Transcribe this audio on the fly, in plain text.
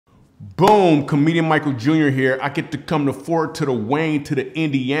Boom, comedian Michael Jr. here. I get to come to Fort to the Wayne to the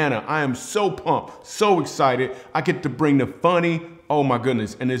Indiana. I am so pumped, so excited. I get to bring the funny, oh my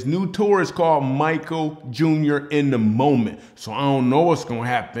goodness. And this new tour is called Michael Jr. in the Moment. So I don't know what's gonna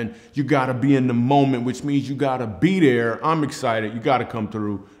happen. You gotta be in the moment, which means you gotta be there. I'm excited, you gotta come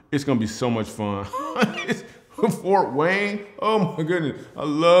through. It's gonna be so much fun. Fort Wayne, oh my goodness. I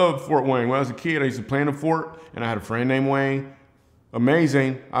love Fort Wayne. When I was a kid, I used to play in the fort and I had a friend named Wayne.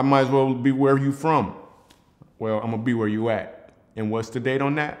 Amazing. I might as well be where you from. Well, I'm gonna be where you at. And what's the date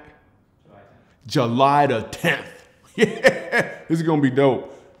on that? July 10th. July the 10th. Yeah, this is gonna be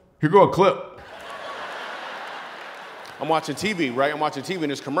dope. Here go a clip. I'm watching TV, right? I'm watching TV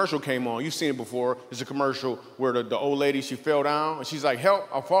and this commercial came on. You've seen it before. It's a commercial where the old lady, she fell down and she's like, help,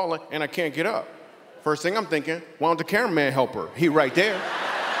 I'm falling and I can't get up. First thing I'm thinking, why don't the cameraman help her? He right there.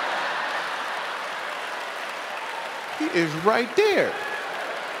 He is right there.